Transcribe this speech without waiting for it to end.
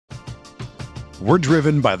We're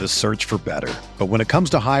driven by the search for better. But when it comes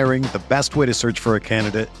to hiring, the best way to search for a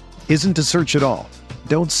candidate isn't to search at all.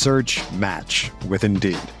 Don't search, match with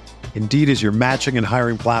Indeed. Indeed is your matching and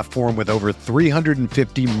hiring platform with over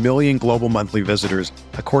 350 million global monthly visitors,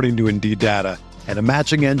 according to Indeed data, and a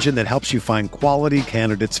matching engine that helps you find quality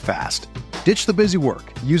candidates fast. Ditch the busy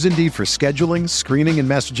work. Use Indeed for scheduling, screening, and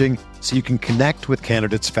messaging so you can connect with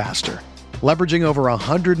candidates faster. Leveraging over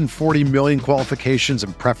 140 million qualifications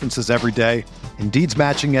and preferences every day, Indeed's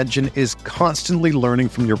matching engine is constantly learning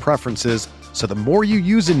from your preferences, so the more you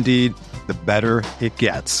use Indeed, the better it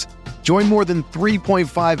gets. Join more than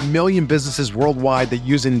 3.5 million businesses worldwide that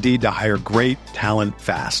use Indeed to hire great talent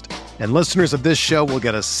fast. And listeners of this show will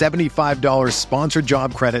get a $75 sponsored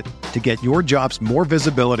job credit to get your jobs more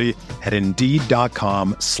visibility at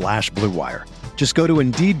Indeed.com/Blue Wire. Just go to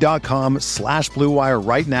Indeed.com/Blue Wire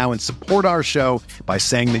right now and support our show by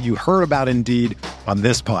saying that you heard about Indeed on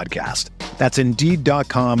this podcast. That's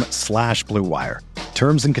Indeed.com/Blue Wire.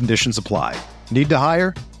 Terms and conditions apply. Need to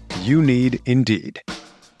hire? You need Indeed.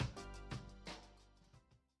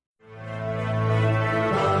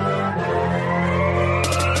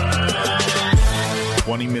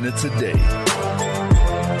 Minutes a day,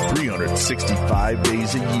 365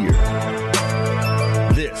 days a year.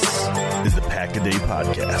 This is the Pack-A-Day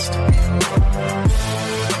Podcast.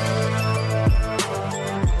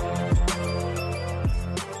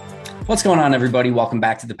 What's going on, everybody? Welcome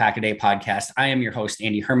back to the Pack-A-Day Podcast. I am your host,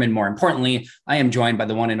 Andy Herman. More importantly, I am joined by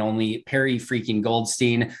the one and only Perry freaking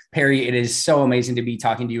Goldstein. Perry, it is so amazing to be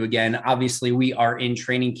talking to you again. Obviously, we are in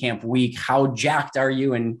training camp week. How jacked are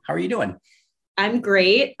you and how are you doing? I'm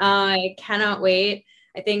great. I cannot wait.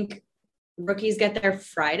 I think rookies get there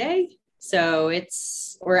Friday, so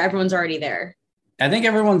everyone's already there. I think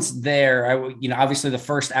everyone's there. Obviously the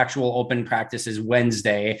first actual open practice is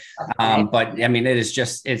Wednesday, okay. But I mean,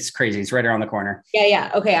 it's crazy. It's right around the corner.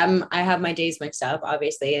 Yeah. Okay. I have my days mixed up.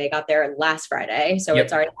 Obviously they got there last Friday, so Yep.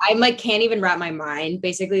 It's already, can't even wrap my mind.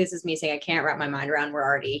 Basically, this is me saying I can't wrap my mind around we're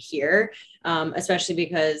already here, especially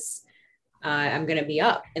because I'm going to be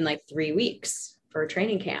up in like 3 weeks for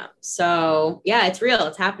training camp. So yeah, it's real.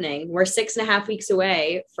 It's happening. We're 6.5 weeks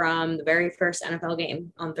away from the very first NFL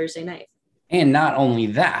game on Thursday night. And not only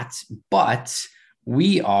that, but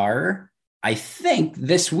we are, I think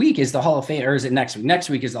this week is the Hall of Fame, or is it next week? Next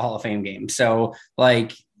week is the Hall of Fame game. So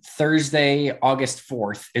like Thursday, August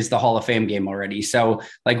 4th is the Hall of Fame game already. So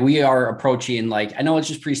like we are approaching, like, I know it's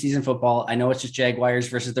just preseason football. I know it's just Jaguars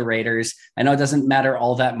versus the Raiders. I know it doesn't matter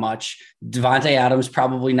all that much. Devontae Adams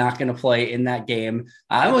probably not going to play in that game.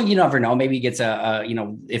 Well, you never know. Maybe he gets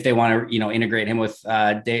if they want to, integrate him with,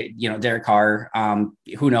 Derek Carr,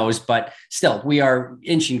 who knows, but still we are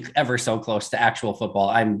inching ever so close to actual football.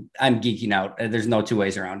 I'm geeking out. There's no two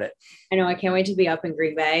ways around it. I know. I can't wait to be up in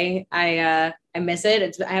Green Bay. I miss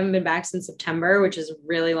it. I haven't been back since September, which is a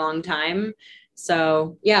really long time.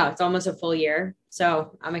 So yeah, it's almost a full year.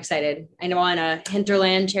 So I'm excited. I want a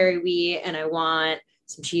hinterland cherry wheat, and I want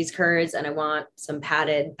some cheese curds, and I want some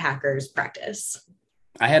padded Packers practice.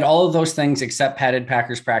 I had all of those things except padded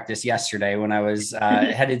Packers practice yesterday when I was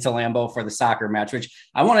headed to Lambeau for the soccer match, which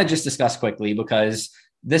I want to just discuss quickly because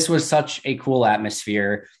this was such a cool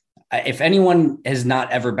atmosphere. If anyone has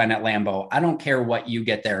not ever been at Lambeau, I don't care what you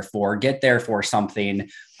get there for something.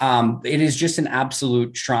 It is just an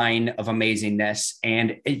absolute shrine of amazingness.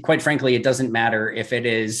 And quite frankly, it doesn't matter if it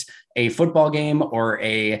is a football game or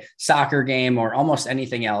a soccer game or almost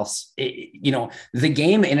anything else. The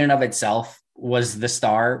game in and of itself was the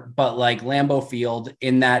star, but like Lambeau Field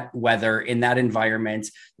in that weather, in that environment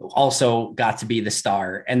also got to be the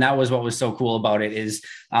star. And that was what was so cool about it is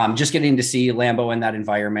just getting to see Lambeau in that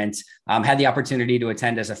environment, had the opportunity to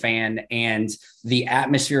attend as a fan, and the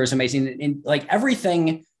atmosphere was amazing. And like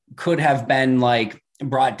everything could have been like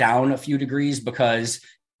brought down a few degrees because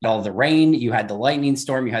all the rain, you had the lightning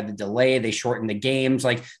storm, you had the delay, they shortened the games.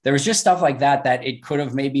 Like there was just stuff like that it could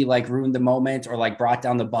have maybe like ruined the moment or like brought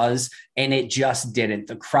down the buzz, and it just didn't.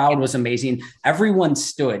 The crowd was amazing. Everyone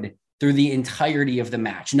stood through the entirety of the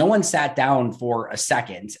match. No one sat down for a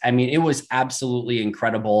second. I mean, it was absolutely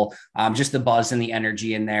incredible. Just the buzz and the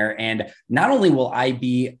energy in there. And not only will I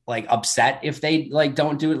be like upset if they like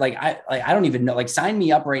don't do it, I don't even know, like sign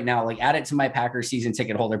me up right now, like add it to my Packers season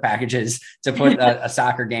ticket holder packages to put a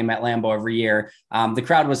soccer game at Lambeau every year. The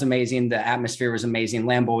crowd was amazing. The atmosphere was amazing.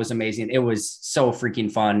 Lambeau was amazing. It was so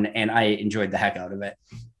freaking fun. And I enjoyed the heck out of it.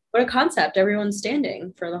 What a concept. Everyone's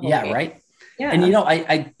standing for the whole game. Right. Yeah. And,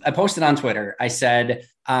 I posted on Twitter, I said,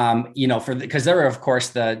 because there are, of course,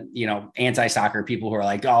 the, anti-soccer people who are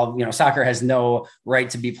like, oh, soccer has no right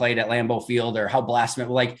to be played at Lambeau Field, or how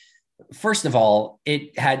blasphemous. Like, First of all,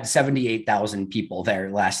 it had 78,000 people there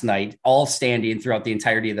last night, all standing throughout the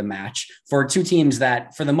entirety of the match for two teams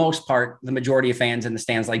that, for the most part, the majority of fans in the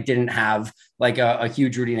stands didn't have a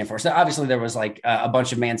huge rooting in for. So obviously there was a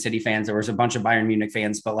bunch of Man City fans, there was a bunch of Bayern Munich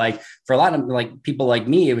fans, but for a lot of people like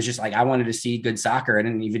me, it was just I wanted to see good soccer. I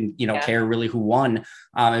didn't even care really who won. It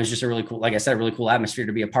was just a really cool, like I said, a really cool atmosphere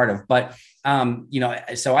to be a part of. But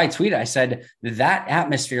so I tweeted, I said that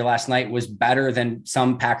atmosphere last night was better than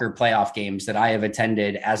some Packer playoff games that I have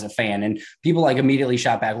attended as a fan. And people immediately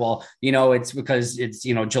shot back, well, it's because it's,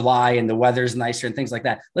 July and the weather's nicer and things like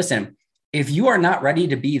that. Listen, if you are not ready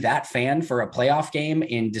to be that fan for a playoff game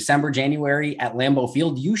in December, January at Lambeau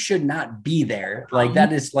Field, you should not be there.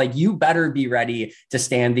 That is you better be ready to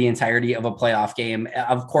stand the entirety of a playoff game.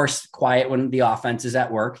 Of course, quiet when the offense is at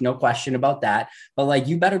work, no question about that. But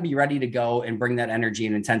you better be ready to go and bring that energy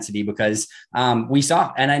and intensity because we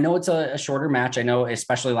saw, and I know it's a shorter match. I know,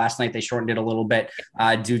 especially last night, they shortened it a little bit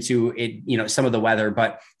due to it, some of the weather,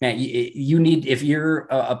 but man, you need, if you're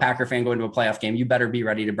a Packer fan going to a playoff game, you better be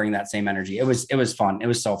ready to bring that same energy. It was fun. It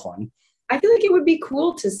was so fun. I feel like it would be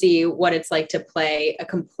cool to see what it's like to play a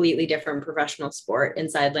completely different professional sport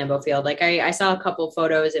inside Lambeau Field. I saw a couple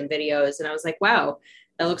photos and videos and I was like, wow,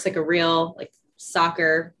 that looks like a real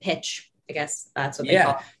soccer pitch. I guess that's what they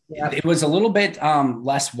call it. Yeah. It was a little bit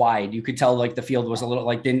less wide. You could tell the field was a little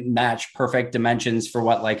didn't match perfect dimensions for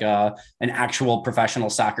what an actual professional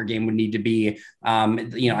soccer game would need to be.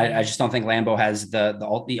 I just don't think Lambeau has the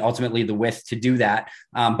ultimately the width to do that.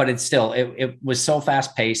 But it's still, it was so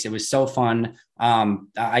fast paced. It was so fun.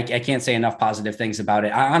 I can't say enough positive things about it.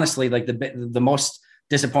 I honestly the most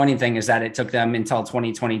disappointing thing is that it took them until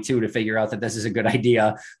 2022 to figure out that this is a good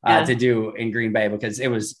idea to do in Green Bay because it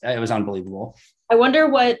was unbelievable. I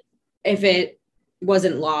wonder if it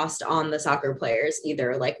wasn't lost on the soccer players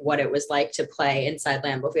either, what it was like to play inside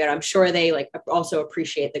Lambeau Field. I'm sure they also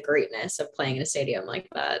appreciate the greatness of playing in a stadium like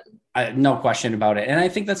that. No question about it. And I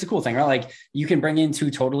think that's a cool thing, right? You can bring in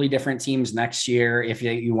two totally different teams next year if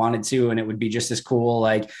you wanted to, and it would be just as cool.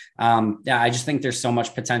 I just think there's so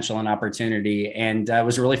much potential and opportunity. And it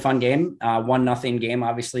was a really fun game, 1-0 game,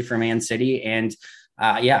 obviously for Man City. And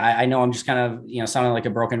I know I'm just kind of, sounding like a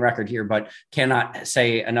broken record here, but cannot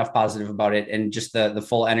say enough positive about it. And just the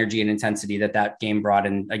full energy and intensity that game brought.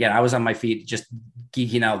 And again, I was on my feet, just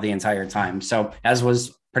geeking out the entire time. So as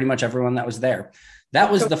was pretty much everyone that was there.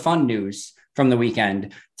 That was the fun news from the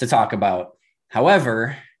weekend to talk about.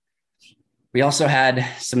 However, we also had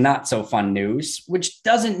some not so fun news, which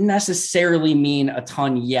doesn't necessarily mean a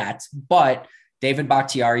ton yet, but David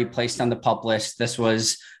Bakhtiari placed on the PUP list. This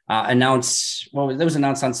was announced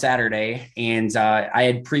on Saturday, and I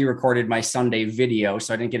had pre-recorded my Sunday video,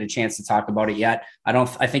 so I didn't get a chance to talk about it yet.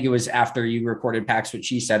 I think it was after you recorded Pax What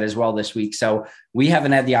She Said as well this week. So we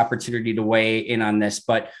haven't had the opportunity to weigh in on this,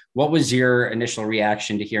 but what was your initial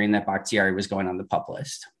reaction to hearing that Bakhtiari was going on the PUP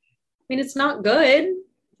list? I mean, it's not good.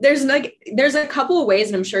 There's a couple of ways,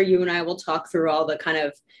 and I'm sure you and I will talk through all the kind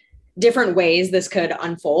of different ways this could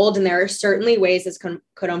unfold. And there are certainly ways this could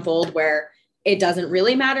unfold where it doesn't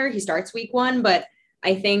really matter. He starts week 1, but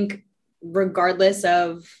I think regardless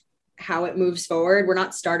of how it moves forward, we're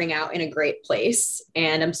not starting out in a great place.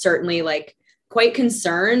 And I'm certainly quite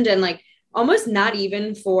concerned and almost not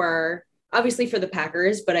even obviously for the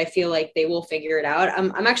Packers, but I feel like they will figure it out.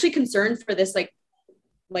 I'm actually concerned for this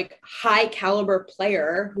high caliber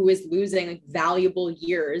player who is losing valuable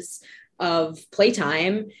years of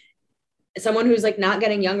playtime. Someone who's not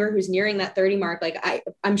getting younger, who's nearing that 30 mark.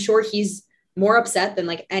 I'm sure he's more upset than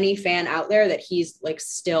any fan out there that he's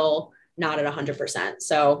still not at 100%.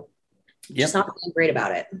 So just not feeling great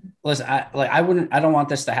about it. Listen, I don't want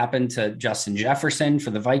this to happen to Justin Jefferson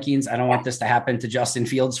for the Vikings. I don't want this to happen to Justin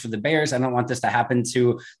Fields for the Bears. I don't want this to happen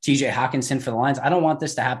to TJ Hawkinson for the Lions. I don't want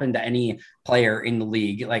this to happen to any player in the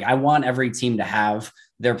league. I want every team to have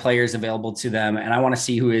their players available to them. And I want to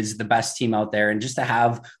see who is the best team out there. And just to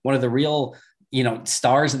have one of the real,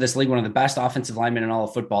 stars of this league, one of the best offensive linemen in all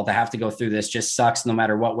of football, to have to go through this just sucks no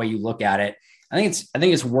matter what way you look at it. I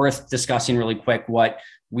think it's worth discussing really quick what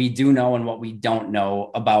we do know and what we don't know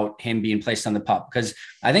about him being placed on the PUP. Because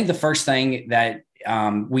I think the first thing that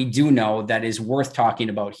we do know that is worth talking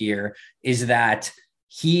about here is that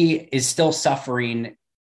he is still suffering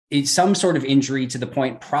some sort of injury to the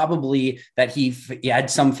point probably that he had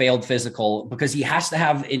some failed physical, because he has to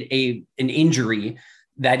have an injury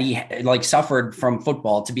that he suffered from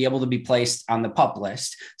football to be able to be placed on the PUP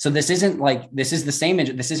list. So this isn't this is the same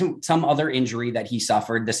injury. This isn't some other injury that he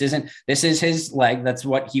suffered. This is his leg. That's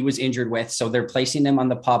what he was injured with. So they're placing him on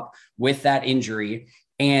the PUP with that injury.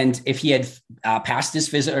 And if he had passed his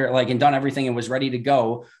physical and done everything and was ready to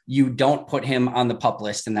go, you don't put him on the PUP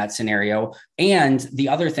list in that scenario. And the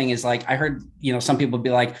other thing is, like, I heard, some people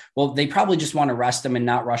be like, well, they probably just want to rest him and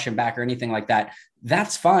not rush him back or anything like that.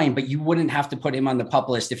 That's fine, but you wouldn't have to put him on the PUP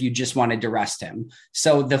list if you just wanted to rest him.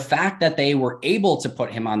 So the fact that they were able to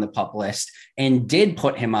put him on the PUP list and did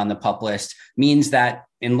put him on the PUP list means that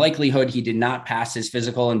in likelihood, he did not pass his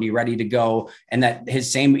physical and be ready to go, and that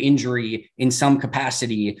his same injury in some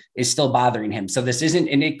capacity is still bothering him. So this isn't,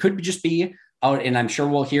 and it could just be out, and I'm sure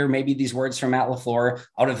we'll hear maybe these words from Matt LaFleur,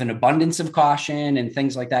 out of an abundance of caution and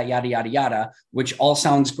things like that, yada, yada, yada, which all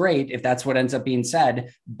sounds great if that's what ends up being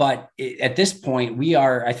said. But at this point,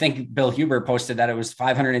 I think Bill Huber posted that it was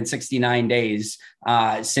 569 days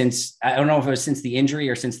since, I don't know if it was since the injury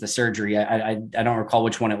or since the surgery. I don't recall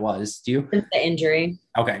which one it was. Do you? Since the injury.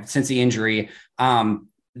 Okay. Since the injury.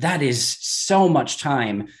 That is so much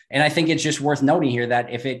time. And I think it's just worth noting here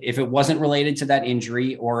that if it wasn't related to that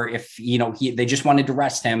injury, or if, they just wanted to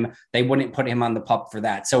rest him, they wouldn't put him on the PUP for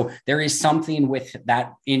that. So there is something with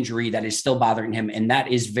that injury that is still bothering him. And that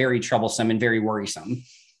is very troublesome and very worrisome.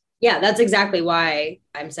 Yeah, that's exactly why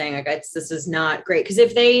I'm saying this is not great. Because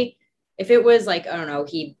if it was like, I don't know,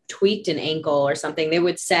 he tweaked an ankle or something, they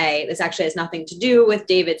would say this actually has nothing to do with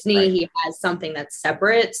David's knee. Right. He has something that's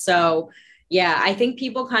separate. So yeah, I think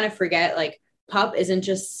people kind of forget, like, PUP isn't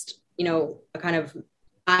just, a kind of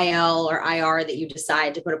IL or IR that you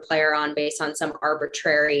decide to put a player on based on some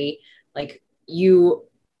arbitrary,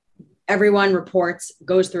 everyone reports,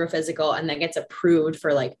 goes through a physical, and then gets approved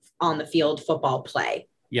for on the field football play.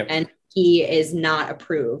 Yep. And he is not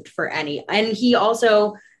approved for any. And he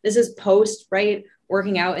also, this is post, right,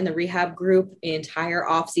 working out in the rehab group the entire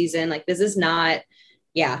off season. This is not.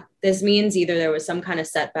 Yeah, this means either there was some kind of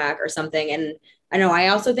setback or something. And I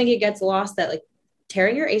also think it gets lost that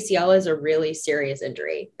tearing your ACL is a really serious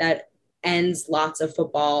injury that ends lots of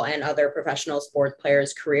football and other professional sports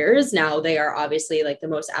players' careers. Now they are obviously the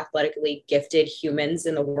most athletically gifted humans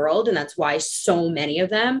in the world. And that's why so many of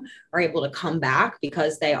them are able to come back,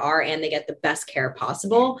 because they are, and they get the best care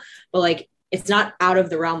possible. But it's not out of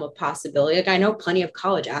the realm of possibility. I know plenty of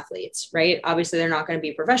college athletes, right? Obviously they're not going to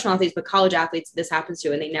be professional athletes, but college athletes, this happens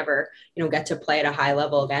to, and they never, get to play at a high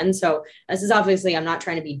level again. So this is obviously, I'm not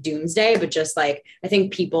trying to be doomsday, but just I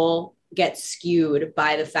think people get skewed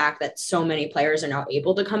by the fact that so many players are now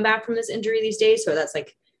able to come back from this injury these days. So that's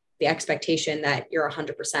the expectation that you're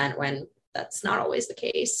 100% when that's not always the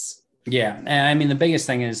case. Yeah. And I mean, the biggest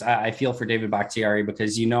thing is I feel for David Bakhtiari,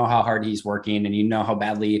 because how hard he's working and how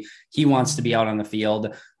badly he wants to be out on the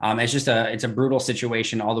field. It's a brutal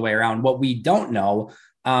situation all the way around. What we don't know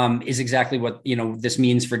is exactly what, this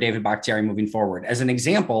means for David Bakhtiari moving forward. As an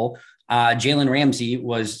example, Jalen Ramsey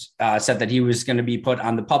was said that he was going to be put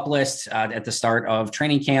on the PUP list at the start of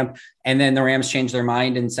training camp. And then the Rams changed their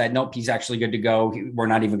mind and said, nope, he's actually good to go. We're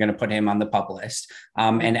not even going to put him on the PUP list.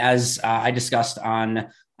 And as I discussed on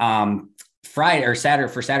Friday or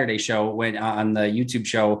Saturday show, when on the YouTube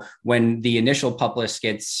show, when the initial PUP list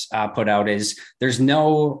gets put out, is there's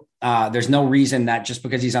no reason that just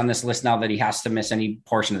because he's on this list now that he has to miss any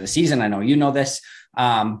portion of the season. I know this,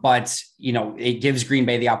 but it gives Green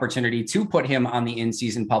Bay the opportunity to put him on the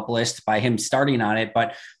in-season PUP list by him starting on it.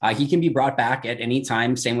 But he can be brought back at any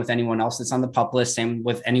time. Same with anyone else that's on the PUP list. Same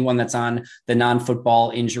with anyone that's on the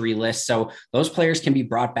non-football injury list. So those players can be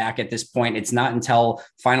brought back at this point. It's not until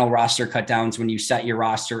final roster cutdowns, when you set your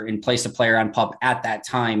roster and place a player on PUP at that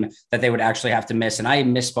time, that they would actually have to miss. And I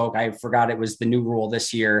misspoke. I forgot it was the new rule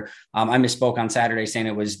this year. I misspoke on Saturday saying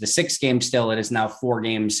it was the 6 games still. It is now 4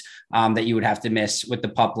 games that you would have to miss with the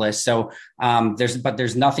PUP list. So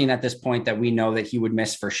there's nothing at this point that we know that he would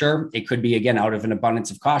miss for sure. It could be, again, out of an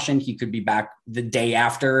abundance of caution. He could be back the day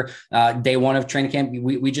after day 1 of training camp.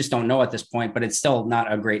 We just don't know at this point, but it's still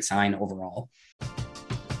not a great sign overall.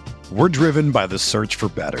 We're driven by the search for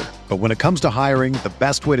better. But when it comes to hiring, the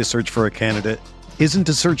best way to search for a candidate isn't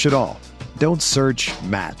to search at all. Don't search,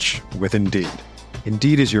 match with Indeed.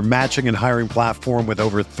 Indeed is your matching and hiring platform with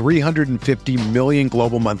over 350 million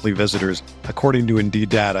global monthly visitors, according to Indeed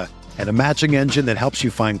data, and a matching engine that helps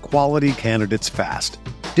you find quality candidates fast.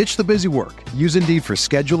 Ditch the busy work. Use Indeed for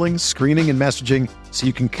scheduling, screening, and messaging so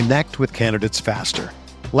you can connect with candidates faster.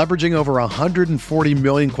 Leveraging over 140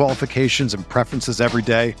 million qualifications and preferences every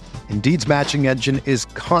day, Indeed's matching engine is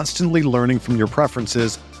constantly learning from your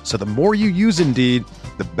preferences, so the more you use Indeed,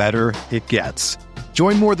 the better it gets.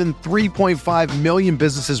 Join more than 3.5 million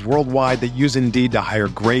businesses worldwide that use Indeed to hire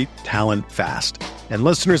great talent fast. And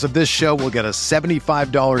listeners of this show will get a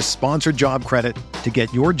 $75 sponsored job credit to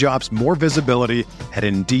get your jobs more visibility at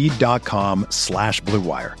Indeed.com/Blue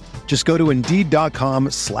Wire. Just go to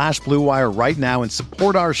Indeed.com/Blue Wire right now and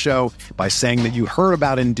support our show by saying that you heard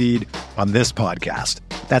about Indeed on this podcast.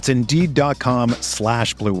 That's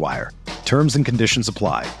Indeed.com/Blue Wire. Terms and conditions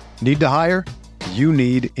apply. Need to hire? You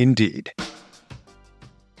need Indeed.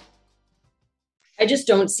 I just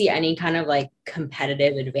don't see any kind of like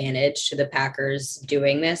competitive advantage to the Packers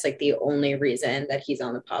doing this. Like the only reason that he's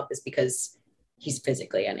on the PUP is because he's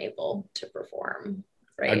physically unable to perform.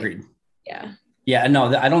 Right. Agreed. Yeah. Yeah. No,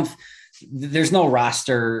 I don't. There's no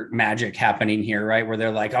roster magic happening here, right? Where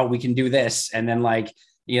they're like, oh, we can do this. And then like,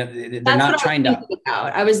 yeah, they're That's not trying to.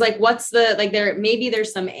 I was like, what's the, like maybe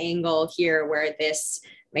there's some angle here where this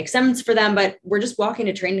makes sense for them, but we're just walking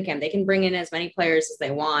to training camp. They can bring in as many players as they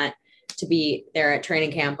want to be there at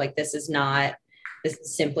training camp. Like this is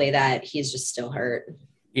simply that he's just still hurt.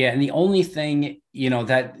 Yeah. And the only thing,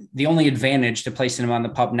 that the only advantage to placing him on the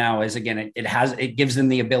PUP now is, again, it gives them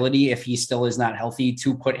the ability, if he still is not healthy,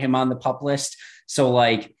 to put him on the PUP list. So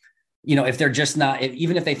like, if they're just not,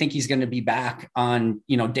 even if they think he's going to be back on,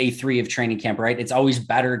 day 3 of training camp, right? It's always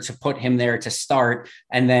better to put him there to start.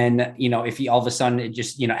 And then, if he all of a sudden it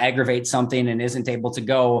just, aggravates something and isn't able to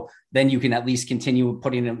go, then you can at least continue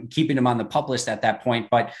keeping him on the PUP list at that point.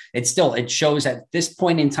 But it shows at this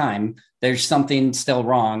point in time, there's something still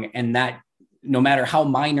wrong. And that, no matter how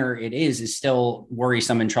minor it is still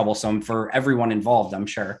worrisome and troublesome for everyone involved, I'm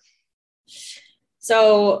sure.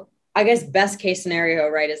 So I guess best case scenario,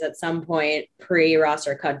 right, is at some point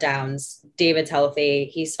pre-roster cut downs, David's healthy,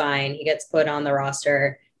 he's fine, he gets put on the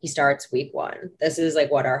roster, he starts week 1. This is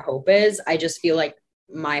like what our hope is. I just feel like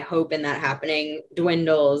my hope in that happening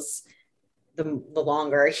dwindles the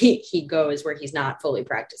longer he goes where he's not fully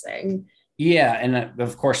practicing. Yeah. And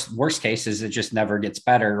of course, worst case is it just never gets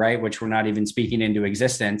better, right? Which we're not even speaking into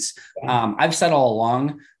existence. Yeah. I've said all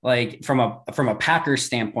along, like from a Packers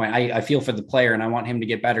standpoint, I feel for the player and I want him to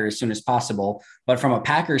get better as soon as possible. But from a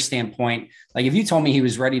Packers standpoint, like if you told me he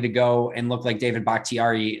was ready to go and look like David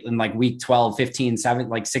Bakhtiari in like week 12, 15, 7,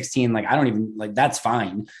 like 16, like I don't even like, that's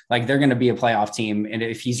fine. Like they're going to be a playoff team. And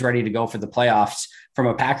if he's ready to go for the playoffs from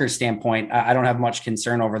a Packers standpoint, I don't have much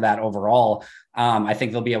concern over that overall. I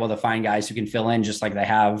think they'll be able to find guys who can fill in just like they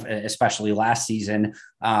have, especially last season.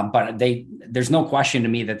 But there's no question to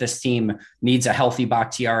me that this team needs a healthy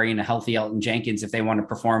Bakhtiari and a healthy Elton Jenkins if they want to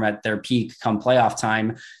perform at their peak come playoff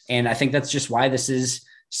time. And I think that's just why this is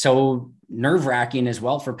so nerve-wracking as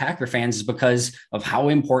well for Packer fans, is because of how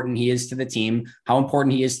important he is to the team, how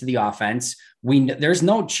important he is to the offense. There's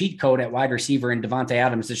no cheat code at wide receiver, and Davante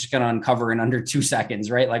Adams is just going to uncover in under 2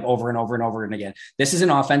 seconds, right? Like over and over and over and again. This is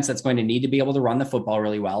an offense that's going to need to be able to run the football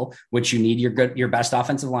really well, which you need your best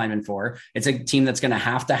offensive lineman for. It's a team that's going to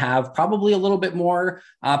have probably a little bit more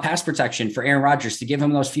pass protection for Aaron Rodgers to give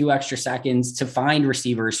him those few extra seconds to find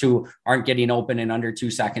receivers who aren't getting open in under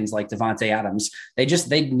 2 seconds like Davante Adams.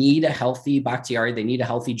 They need a healthy Bakhtiari. They need a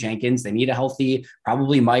healthy Jenkins. They need a healthy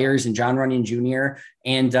probably Myers and John Runyon Jr.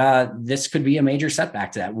 And this could be a major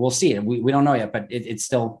setback to that. We'll see it. We don't know yet, but it's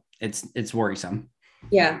still worrisome.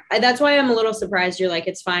 Yeah. That's why I'm a little surprised. You're like,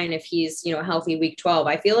 it's fine if he's, healthy week 12.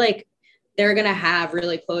 I feel like they're going to have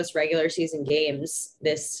really close regular season games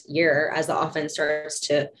this year as the offense starts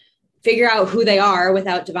to figure out who they are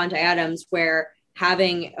without Davante Adams, where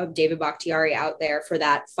having a David Bakhtiari out there for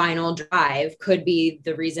that final drive could be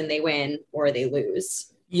the reason they win or they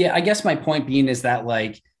lose. Yeah. I guess my point being is that,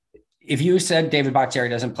 like, if you said David Bakhtiari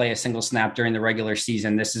doesn't play a single snap during the regular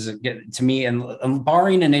season, this is to me, and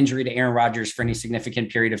barring an injury to Aaron Rodgers for any significant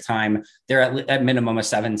period of time, they're at minimum a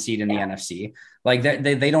 7 seed in the NFC. Like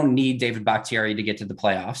they don't need David Bakhtiari to get to the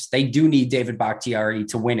playoffs. They do need David Bakhtiari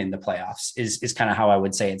to win in the playoffs is kind of how I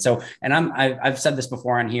would say it. So, and I've said this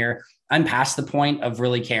before on here, I'm past the point of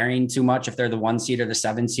really caring too much if they're the 1 seed or the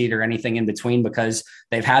 7 seed or anything in between, because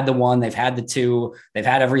they've had the 1, they've had the 2, they've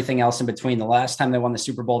had everything else in between. The last time they won the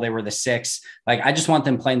Super Bowl, they were the 6. Like, I just want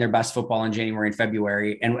them playing their best football in January and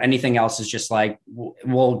February, and anything else is just like,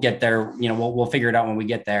 we'll get there. We'll figure it out when we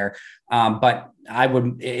get there. But I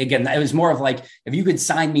would, again, it was more of like, if you could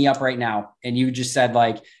sign me up right now and you just said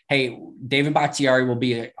like, hey, David Bakhtiari will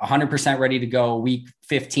be 100% ready to go week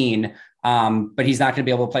 15. But he's not going to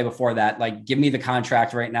be able to play before that. Like, give me the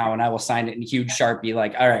contract right now and I will sign it in huge Sharpie.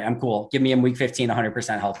 Like, all right, I'm cool. Give me him week 15,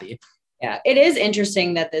 100% healthy. Yeah. It is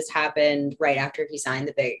interesting that this happened right after he signed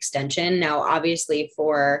the big extension. Now, obviously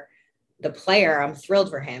for the player, I'm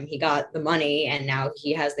thrilled for him. He got the money and now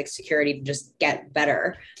he has the security to just get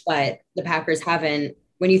better. But the Packers haven't,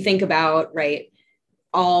 when you think about, right,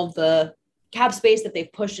 all the cap space that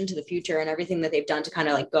they've pushed into the future and everything that they've done to kind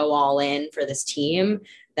of like go all in for this team,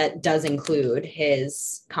 that does include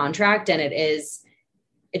his contract. And this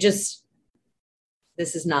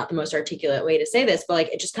this is not the most articulate way to say this, but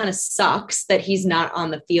like, it just kind of sucks that he's not on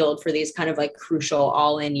the field for these kind of like crucial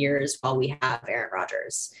all-in years while we have Aaron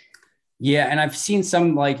Rodgers. Yeah. And I've seen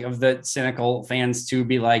some like of the cynical fans too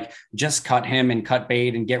be like, just cut him and cut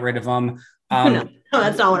bait and get rid of him. No,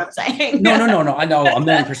 that's not what I'm saying. No. I know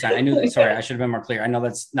 1,000,000%. I knew that. Sorry, I should have been more clear. I know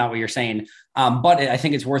that's not what you're saying. But I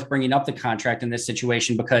think it's worth bringing up the contract in this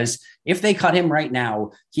situation, because if they cut him right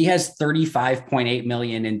now, he has $35.8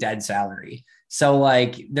 million in dead salary. So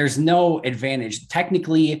like, there's no advantage.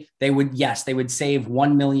 Technically, they would save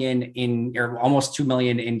 1 million in, or almost 2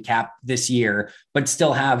 million in cap this year, but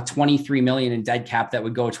still have 23 million in dead cap that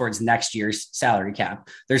would go towards next year's salary cap.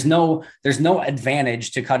 There's no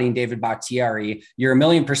advantage to cutting David Bakhtiari. You're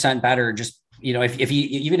 1,000,000% better. Just, if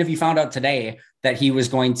you found out today that he was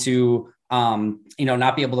going to,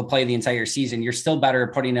 not be able to play the entire season, you're still better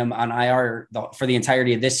putting him on IR for the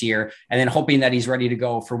entirety of this year, and then hoping that he's ready to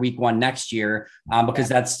go for week 1 next year, because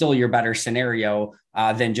that's still your better scenario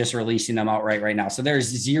than just releasing them outright right now. So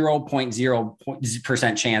there's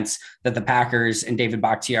 0.0% chance that the Packers and David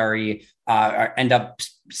Bakhtiari end up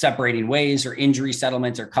separating ways, or injury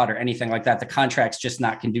settlements, or cut, or anything like that. The contract's just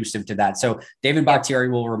not conducive to that. So David Bakhtiari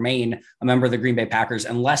will remain a member of the Green Bay Packers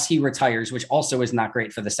unless he retires, which also is not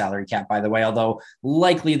great for the salary cap, by the way, although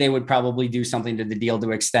likely they would probably do something to the deal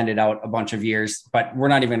to extend it out a bunch of years, but we're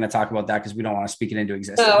not even going to talk about that because we don't want to speak it into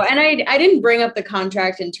existence. Oh, and I didn't bring up the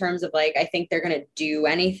contract in terms of like, I think they're going to do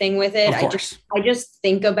anything with it. I just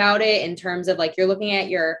think about it in terms of like, you're looking at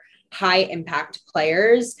your high impact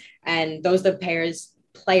players, and those are the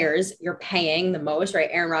players you're paying the most, right?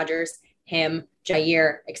 Aaron Rodgers, him,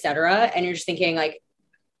 Jair, etc. And you're just thinking like,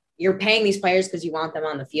 you're paying these players because you want them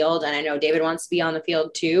on the field. And I know David wants to be on the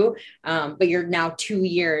field too. But you're now 2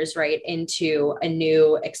 years right into a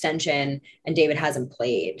new extension, and David hasn't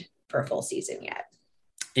played for a full season yet.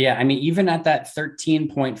 Yeah. I mean, even at that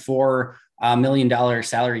 $13.4 million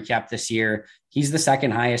salary cap this year, he's the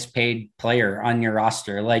second highest paid player on your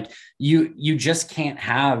roster. Like you just can't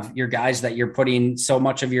have your guys that you're putting so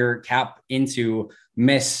much of your cap into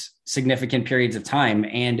miss significant periods of time.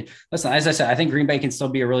 And listen, as I said, I think Green Bay can still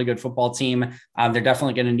be a really good football team. They're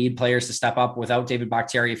definitely going to need players to step up without David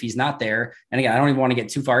Bakhtiari if he's not there. And again, I don't even want to get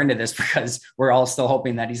too far into this because we're all still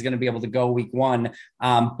hoping that he's going to be able to go week 1.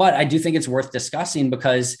 But I do think it's worth discussing,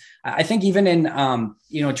 because I think even in,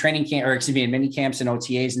 training camp, or excuse me, in mini camps and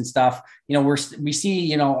OTAs and stuff, we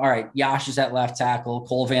see, all right, Yash is at left tackle,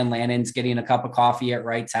 Cole Van Lanen's getting a cup of coffee at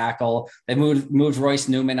right tackle. They moved Royce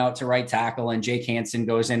Newman out to right tackle, and Jake Hansen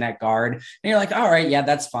goes in at guard. And you're like, all right, yeah,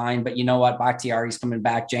 that's fine. But you know what? Bakhtiari's coming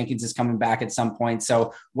back. Jenkins is coming back at some point.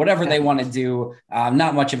 So whatever they want to do,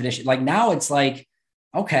 not much of an issue. Like now it's like,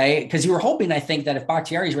 okay, because you were hoping, I think, that if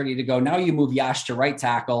Bakhtiari's ready to go, now you move Yash to right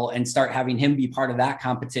tackle and start having him be part of that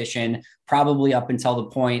competition, probably up until the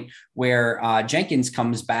point where Jenkins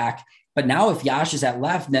comes back. But now if Yash is at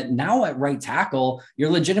left, now at right tackle,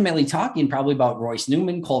 you're legitimately talking probably about Royce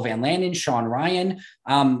Newman, Cole Van Lanen, Sean Ryan.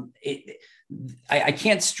 I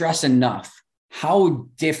can't stress enough how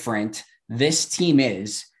different this team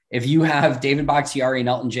is if you have David Bakhtiari and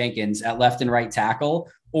Elton Jenkins at left and right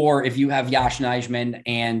tackle, or if you have Yash Nijman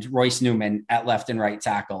and Royce Newman at left and right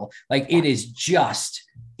tackle. Like, it is just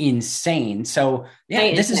insane. So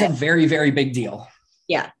yeah, this is a very, very big deal.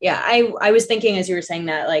 Yeah. I was thinking as you were saying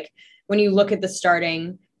that, like, when you look at the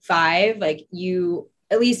starting 5, like you,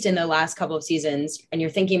 at least in the last couple of seasons, and you're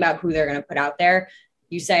thinking about who they're going to put out there,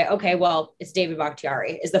 you say, okay, well, it's David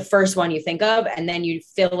Bakhtiari is the first one you think of. And then you've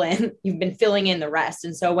been filling in the rest.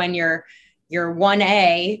 And so when your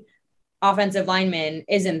 1A offensive lineman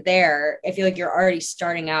isn't there, I feel like you're already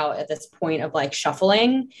starting out at this point of like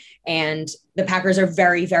shuffling, and the Packers are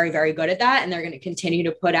very, very, very good at that. And they're going to continue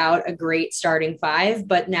to put out a great starting 5.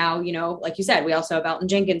 But now, like you said, we also have Elton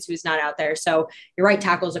Jenkins, who's not out there. So your right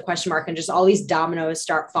tackle is a question mark, and just all these dominoes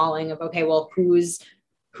start falling of, okay, well, who's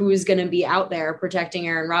going to be out there protecting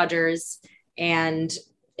Aaron Rodgers? And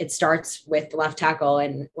it starts with the left tackle.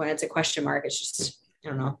 And when it's a question mark, it's just, I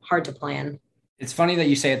don't know, hard to plan. It's funny that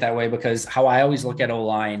you say it that way, because how I always look at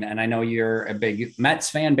O-line, and I know you're a big Mets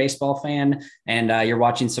fan, baseball fan, and you're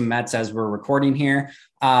watching some Mets as we're recording here.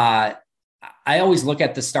 I always look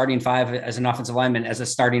at the starting 5 as an offensive lineman as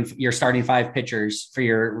your starting 5 pitchers for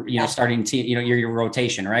your, starting team, your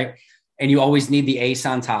rotation, right? And you always need the ace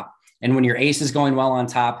on top. And when your ace is going well on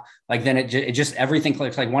top, like then it just everything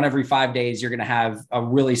clicks. Like one every 5 days, you're going to have a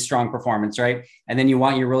really strong performance, right? And then you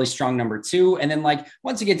want your really strong number 2. And then like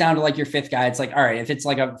once you get down to like your 5th guy, it's like, all right, if it's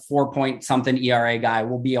like a 4 point something ERA guy,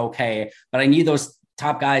 we'll be okay. But I need those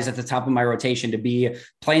top guys at the top of my rotation to be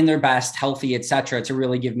playing their best, healthy, etc., to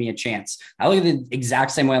really give me a chance. I look at the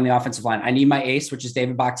exact same way on the offensive line. I need my ace, which is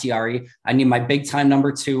David Bakhtiari. I need my big time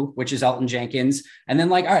number 2, which is Elton Jenkins. And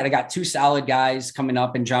then all right, I got 2 solid guys coming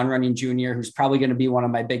up, and John Runyon Jr., who's probably going to be one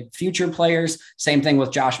of my big future players. Same thing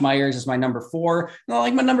with Josh Myers as my number 4. My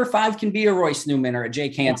number 5 can be a Royce Newman or a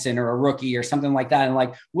Jake Hansen or a rookie or something like that.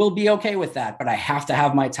 And we'll be okay with that, but I have to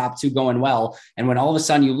have my top 2 going well. And when all of a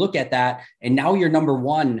sudden you look at that, and now your number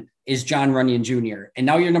 1 is John Runyon Jr., and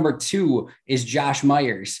now your number 2 is Josh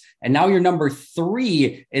Myers, and now your number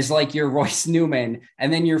 3 is your Royce Newman,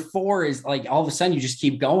 and then your 4 is all of a sudden you just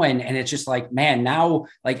keep going, and it's just man, now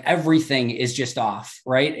everything is just off,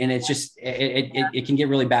 right? And it's just it can get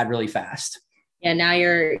really bad really fast. Yeah,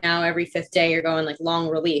 now every 5th day you're going long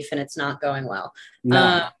relief and it's not going well.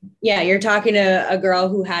 No. Yeah, you're talking to a girl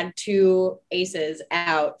who had 2 aces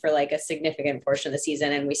out for a significant portion of the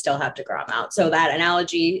season, and we still have to grow them out. So that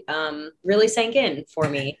analogy really sank in for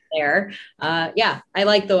me there. Yeah, I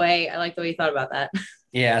like the way you thought about that.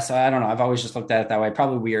 Yeah, so I don't know. I've always just looked at it that way.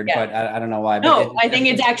 Probably weird, yeah. But I don't know why. No, I think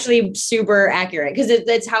it's actually super accurate, because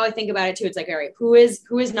it's how I think about it too. It's all right, who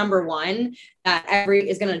is number 1 that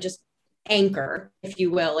is going to just anchor, if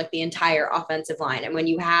you will, the entire offensive line. And when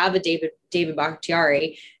you have a David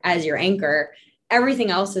Bakhtiari as your anchor,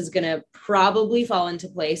 everything else is going to probably fall into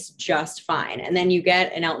place just fine. And then you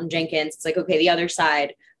get an Elton Jenkins. It's okay, the other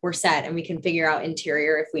side, we're set, and we can figure out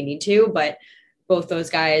interior if we need to. But both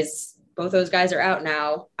those guys are out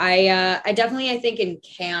now. I think in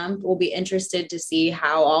camp we'll be interested to see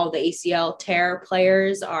how all the ACL tear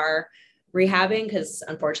players are rehabbing, because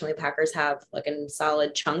unfortunately Packers have a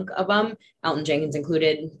solid chunk of them, Elton Jenkins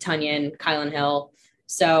included, Tunyon, Kylan Hill.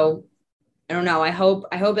 So I don't know. I hope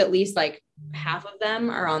at least half of them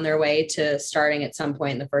are on their way to starting at some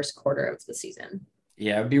point in the first quarter of the season.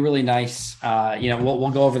 Yeah, it'd be really nice.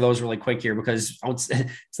 We'll go over those really quick here, because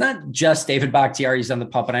it's not just David Bakhtiari's on the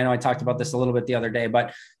PUP. And I know I talked about this a little bit the other day,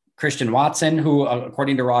 but Christian Watson, who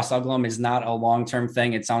according to Ross Uglum is not a long-term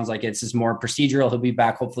thing. It sounds like it's just more procedural. He'll be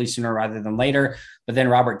back hopefully sooner rather than later. But then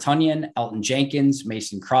Robert Tunyon, Elton Jenkins,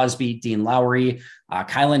 Mason Crosby, Dean Lowry,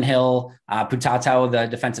 Kylan Hill, Putatau, the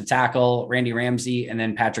defensive tackle, Randy Ramsey, and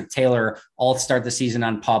then Patrick Taylor all start the season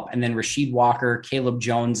on PUP. And then Rasheed Walker, Caleb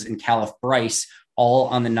Jones, and Caliph Bryce all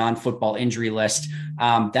on the non-football injury list.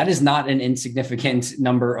 That is not an insignificant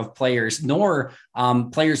number of players, nor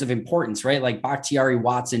players of importance, right? Bakhtiari,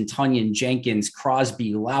 Watson, Tunyon, Jenkins,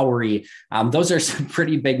 Crosby, Lowry. Those are some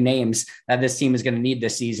pretty big names that this team is going to need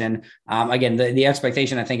this season. Again, the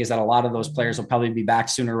expectation, I think, is that a lot of those players will probably be back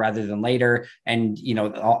sooner rather than later. And,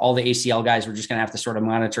 all the ACL guys, we're just going to have to sort of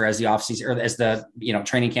monitor as the offseason or as the,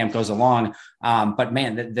 training camp goes along. But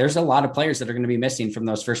man, there's a lot of players that are going to be missing from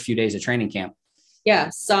those first few days of training camp. Yeah,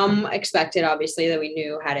 some expected, obviously, that we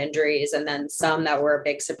knew had injuries, and then some that were a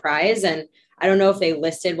big surprise. And I don't know if they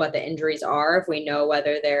listed what the injuries are, if we know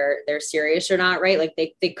whether they're serious or not, right?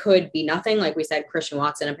 They could be nothing. Like we said, Christian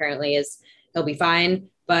Watson apparently he'll be fine.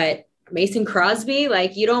 But Mason Crosby,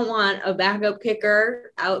 you don't want a backup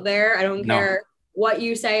kicker out there. I don't care what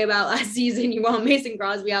you say about last season. You want Mason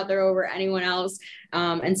Crosby out there over anyone else.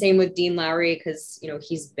 And same with Dean Lowry, because,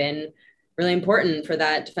 he's been really important for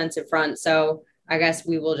that defensive front. So I guess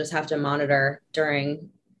we will just have to monitor during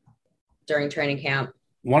training camp.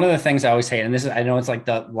 One of the things I always hate, and I know it's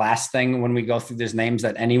the last thing when we go through these names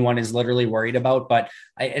that anyone is literally worried about, but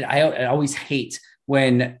I always hate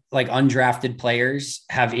when undrafted players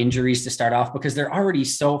have injuries to start off, because they're already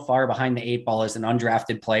so far behind the 8 ball as an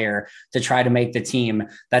undrafted player to try to make the team,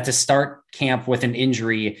 that to start camp with an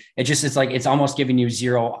injury, it's almost giving you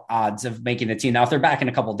 0 odds of making the team. Now, if they're back in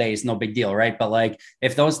a couple of days, no big deal, right? But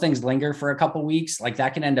if those things linger for a couple of weeks,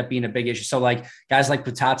 that can end up being a big issue. So guys like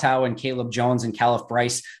Putatau and Caleb Jones and Caliph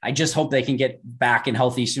Bryce, I just hope they can get back and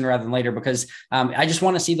healthy sooner rather than later, because I just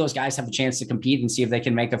want to see those guys have a chance to compete and see if they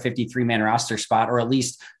can make a 53-man roster spot, or at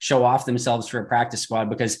least show off themselves for a practice squad.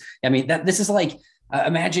 Because this is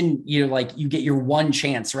imagine you get your one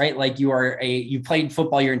chance, right? You played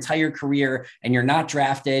football your entire career and you're not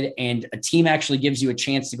drafted, and a team actually gives you a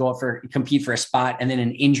chance to go up compete for a spot, and then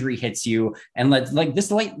an injury hits you, and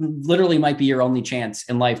this literally might be your only chance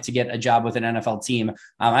in life to get a job with an NFL team.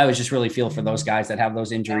 I would just really feel for those guys that have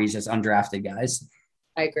those injuries as undrafted guys.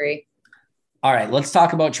 I agree. All right, let's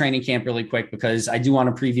talk about training camp really quick, because I do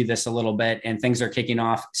want to preview this a little bit, and things are kicking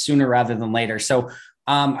off sooner rather than later. So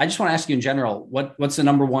I just want to ask you in general, what's the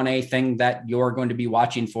number 1A thing that you're going to be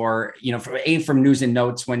watching for, for A, from news and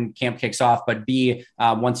notes when camp kicks off, but B,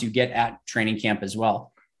 once you get at training camp as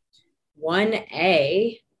well?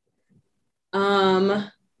 1A.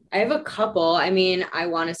 I have a couple. I mean, I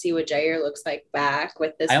want to see what Jair looks like back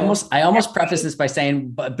with this. I almost preface this by saying,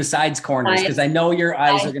 but besides corners, because I know your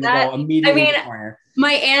eyes are going to go immediately to corner.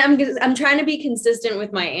 I'm trying to be consistent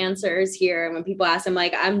with my answers here. And when people ask, I'm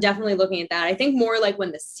like, I'm definitely looking at that. I think more like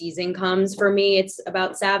when the season comes for me, it's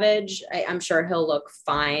about Savage. I'm sure he'll look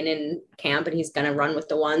fine in camp and he's going to run with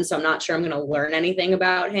the one. So I'm not sure I'm going to learn anything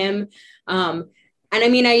about him. And I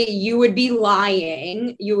mean, you would be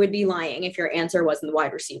lying if your answer wasn't the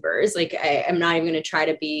wide receivers. Like, I'm not even going to try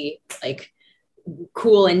to be like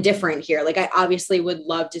cool and different here. Like, I obviously would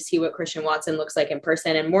love to see what Christian Watson looks like in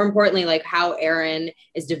person. And more importantly, like how Aaron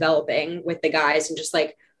is developing with the guys and just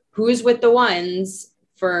like who's with the ones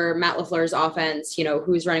for Matt LaFleur's offense, you know,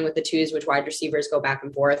 who's running with the twos, which wide receivers go back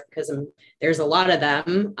and forth because there's a lot of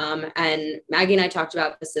them. And Maggie and I talked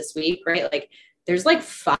about this week, right? Like, there's like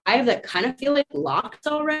 5 that kind of feel like locked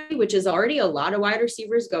already, which is already a lot of wide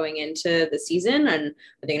receivers going into the season. And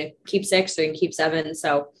are they going to keep 6? They're going to keep 7.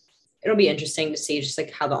 So it'll be interesting to see just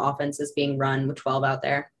like how the offense is being run with 12 out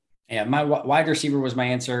there. Yeah, my wide receiver was my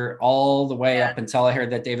answer all the way up until I heard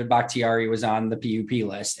that David Bakhtiari was on the PUP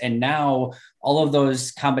list. And now all of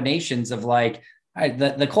those combinations of like,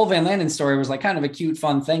 the Cole Van Landen story was like kind of a cute,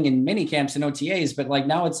 fun thing in mini camps and OTAs, but like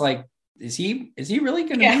now it's like, is he really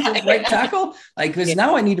going to be the right tackle? Like, because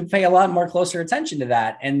now I need to pay a lot more closer attention to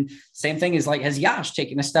that. And same thing is like, has Yash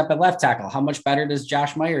taken a step at left tackle? How much better does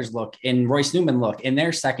Josh Myers look and Royce Newman look in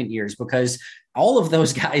their second years? Because all of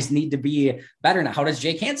those guys need to be better now. How does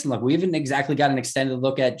Jake Hansen look? We haven't exactly got an extended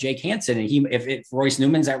look at Jake Hansen. And if Royce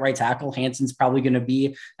Newman's at right tackle, Hansen's probably going to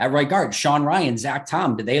be at right guard. Sean Ryan, Zach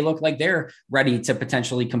Tom, do they look like they're ready to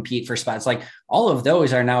potentially compete for spots? Like all of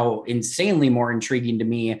those are now insanely more intriguing to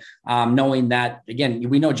me, knowing that, again,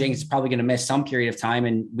 we know Jake is probably going to miss some period of time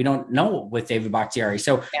and we don't know with David Bakhtiari.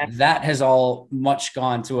 So that has all much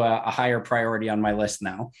gone to a higher priority on my list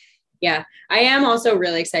now. Yeah, I am also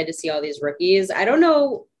really excited to see all these rookies. I don't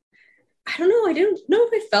know. I didn't know if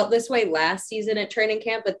I felt this way last season at training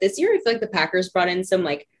camp, but this year I feel like the Packers brought in some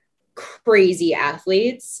like crazy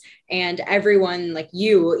athletes and everyone like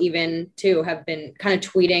you even too have been kind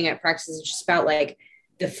of tweeting at practices just about like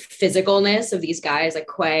the physicalness of these guys like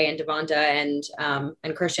Quay and Devonta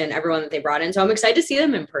and Christian, everyone that they brought in. So I'm excited to see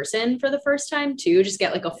them in person for the first time too, just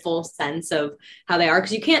get like a full sense of how they are.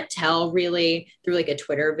 Cause you can't tell really through like a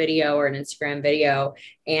Twitter video or an Instagram video.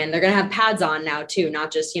 And they're going to have pads on now too,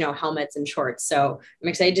 not just, you know, helmets and shorts. So I'm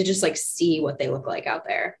excited to just like see what they look like out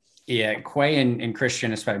there. Yeah. Quay and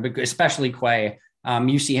Christian, especially Quay,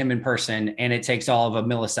 you see him in person and it takes all of a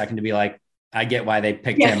millisecond to be like, I get why they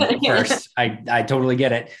picked him first. I totally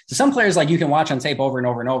get it. So some players like you can watch on tape over and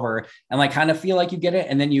over and over and like kind of feel like you get it.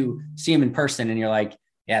 And then you see him in person and you're like,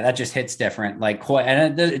 yeah, that just hits different. Like,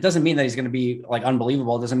 and it doesn't mean that he's going to be like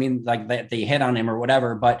unbelievable. It doesn't mean like that they hit on him or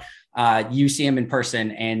whatever, but you see him in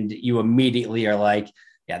person and you immediately are like,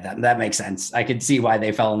 yeah, that makes sense. I could see why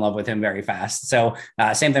they fell in love with him very fast. So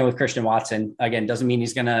same thing with Christian Watson. Again, doesn't mean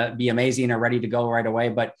he's going to be amazing or ready to go right away,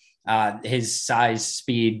 but his size,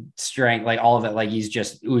 speed, strength, like all of it, like he's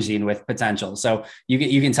just oozing with potential. So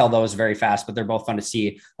you can tell those very fast, but they're both fun to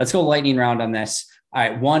see. Let's go lightning round on this. All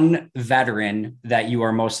right. One veteran that you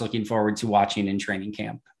are most looking forward to watching in training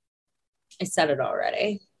camp. I said it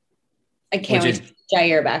already. I can't wait to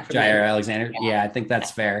Jair back from Jair Alexander. Yeah, I think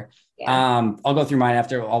that's fair. Yeah. I'll go through mine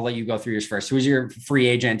after. I'll let you go through yours first. Who's your free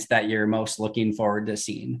agent that you're most looking forward to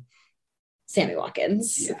seeing? Sammy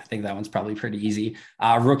Watkins. Yeah, I think that one's probably pretty easy.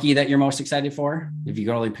 Rookie that you're most excited for, if you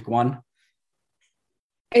could only pick one?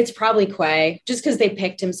 It's probably Quay, just because they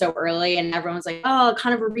picked him so early and everyone's like, oh,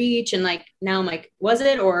 kind of a reach. And like, now I'm like, was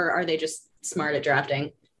it, or are they just smart at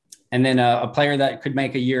drafting? And then a player that could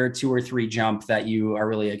make a year, 2 or 3 jump that you are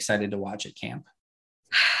really excited to watch at camp.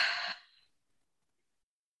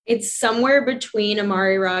 It's somewhere between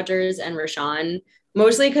Amari Rodgers and Rashawn,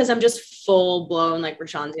 mostly because I'm just full blown like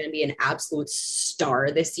Rashawn's going to be an absolute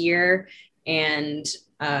star this year. And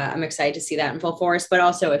I'm excited to see that in full force, but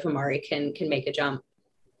also if Amari can make a jump.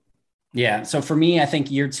 Yeah. So for me, I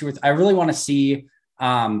think year 2 I really want to see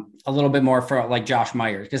a little bit more for like Josh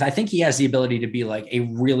Myers, because I think he has the ability to be like a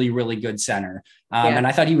really, really good center. And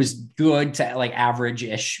I thought he was good to like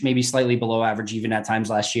average-ish, maybe slightly below average even at times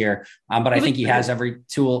last year. But I think he has every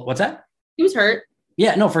tool. What's that? He was hurt.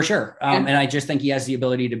 Yeah, no, for sure. And I just think he has the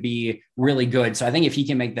ability to be really good. So I think if he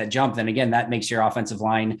can make that jump, then again, that makes your offensive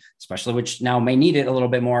line, especially which now may need it a little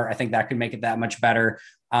bit more. I think that could make it that much better.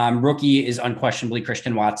 Rookie is unquestionably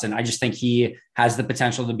Christian Watson. I just think he has the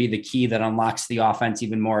potential to be the key that unlocks the offense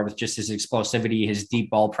even more with just his explosivity, his deep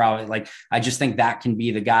ball prowess. Like, I just think that can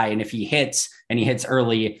be the guy. And if he hits and he hits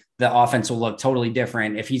early, the offense will look totally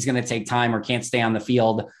different. If he's going to take time or can't stay on the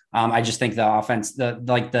field, I just think the offense,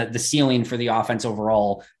 the ceiling for the offense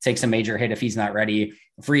overall takes a major hit if he's not ready.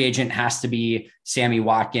 Free agent has to be Sammy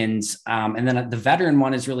Watkins. And then the veteran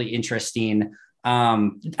one is really interesting.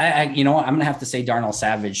 I'm going to have to say Darnell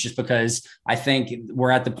Savage, just because I think we're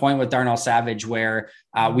at the point with Darnell Savage where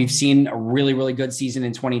we've seen a really, really good season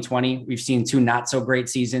in 2020. We've seen 2 not so great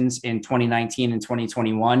seasons in 2019 and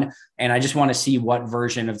 2021. And I just want to see what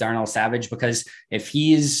version of Darnell Savage, because if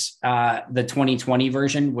he's the 2020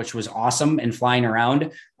 version, which was awesome and flying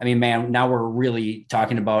around, I mean, man, now we're really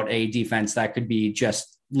talking about a defense that could be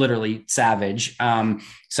just literally savage.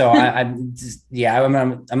 So I'm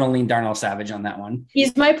gonna lean Darnell Savage on that one.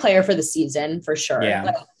 He's my player for the season for sure. Yeah.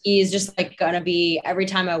 Like, he's just like gonna be, every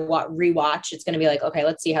time I rewatch, it's gonna be like, okay,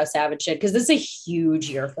 let's see how Savage did, because this is a huge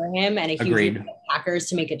year for him and a huge year for the Packers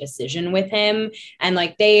to make a decision with him. And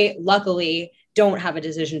like, they luckily don't have a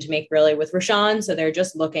decision to make really with Rashawn, so they're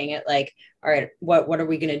just looking at like, all right, what are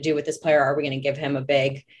we gonna do with this player? Are we gonna give him a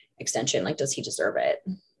big extension? Like, does he deserve it?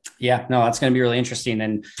 Yeah, no, that's going to be really interesting.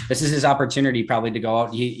 And this is his opportunity probably to go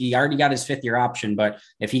out. He already got his 5th year option, but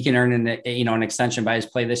if he can earn an extension by his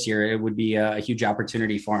play this year, it would be a huge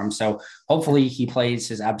opportunity for him. So hopefully he plays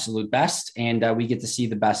his absolute best, and we get to see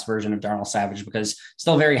the best version of Darnell Savage, because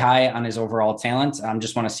still very high on his overall talent.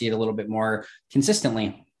 Just want to see it a little bit more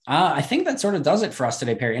consistently. I think that sort of does it for us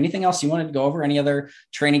today, Perry. Anything else you wanted to go over? Any other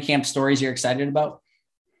training camp stories you're excited about?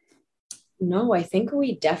 No, I think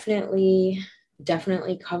we definitely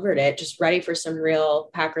covered it. Just ready for some real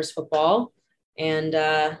Packers football. And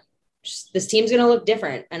this team's going to look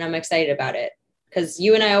different, and I'm excited about it. Because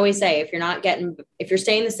you and I always say, if you're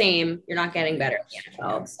staying the same, you're not getting better in the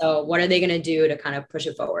NFL. So what are they going to do to kind of push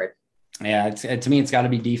it forward? Yeah, to me, it's got to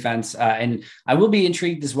be defense. And I will be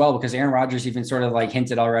intrigued as well, because Aaron Rodgers even sort of like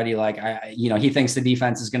hinted already, like, he thinks the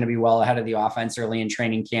defense is going to be well ahead of the offense early in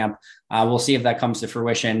training camp. We'll see if that comes to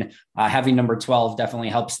fruition. Having number 12 definitely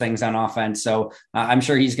helps things on offense. So I'm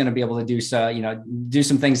sure he's going to be able to do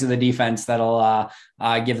some things to the defense that'll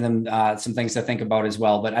give them some things to think about as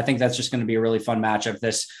well. But I think that's just going to be a really fun matchup.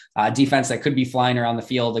 This defense that could be flying around the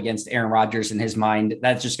field against Aaron Rodgers in his mind,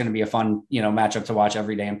 that's just going to be a fun, matchup to watch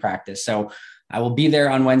every day in practice. So I will be there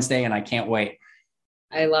on Wednesday, and I can't wait.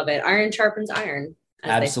 I love it. Iron sharpens iron.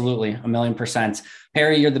 Absolutely. 1,000,000%.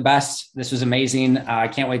 Perry, you're the best. This was amazing. I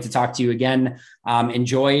can't wait to talk to you again.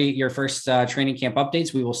 Enjoy your first training camp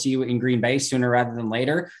updates. We will see you in Green Bay sooner rather than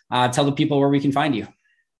later. Tell the people where we can find you.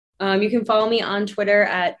 You can follow me on Twitter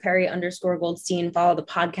at Perry_Goldstein. Follow the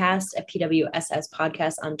podcast at PWSS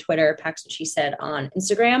Podcast on Twitter. Pax What She Said on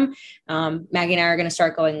Instagram. Maggie and I are going to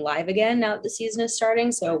start going live again now that the season is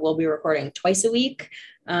starting. So we'll be recording twice a week,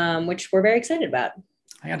 which we're very excited about.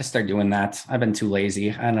 I got to start doing that. I've been too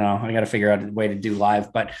lazy. I don't know. I got to figure out a way to do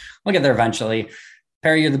live, but we'll get there eventually.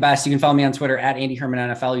 Perry, you're the best. You can follow me on Twitter at Andy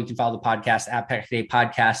Herman NFL. You can follow the podcast at Pack Day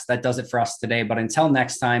Podcast. That does it for us today. But until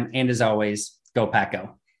next time, and as always, go Pack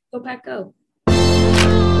Go. Go Pack Go.